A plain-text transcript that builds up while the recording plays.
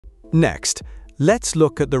Next, let's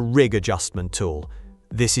look at the rig adjustment tool.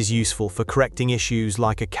 This is useful for correcting issues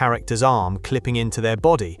like a character's arm clipping into their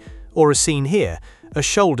body, or as seen here, a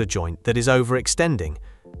shoulder joint that is overextending.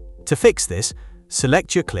 To fix this,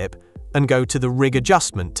 select your clip and go to the Rig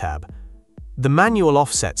Adjustment tab. The manual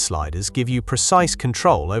offset sliders give you precise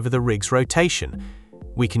control over the rig's rotation.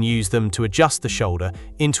 We can use them to adjust the shoulder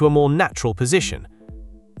into a more natural position.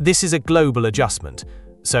 This is a global adjustment,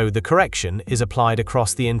 so the correction is applied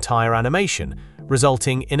across the entire animation,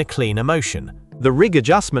 resulting in a cleaner motion. The rig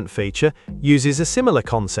adjustment feature uses a similar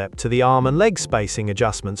concept to the arm and leg spacing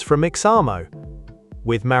adjustments from Mixamo.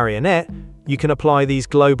 With Marionette, you can apply these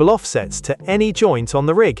global offsets to any joint on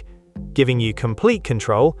the rig, giving you complete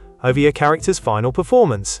control over your character's final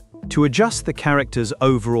performance. To adjust the character's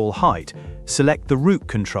overall height, select the root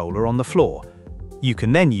controller on the floor. You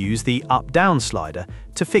can then use the up-down slider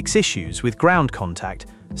to fix issues with ground contact,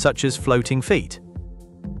 such as floating feet.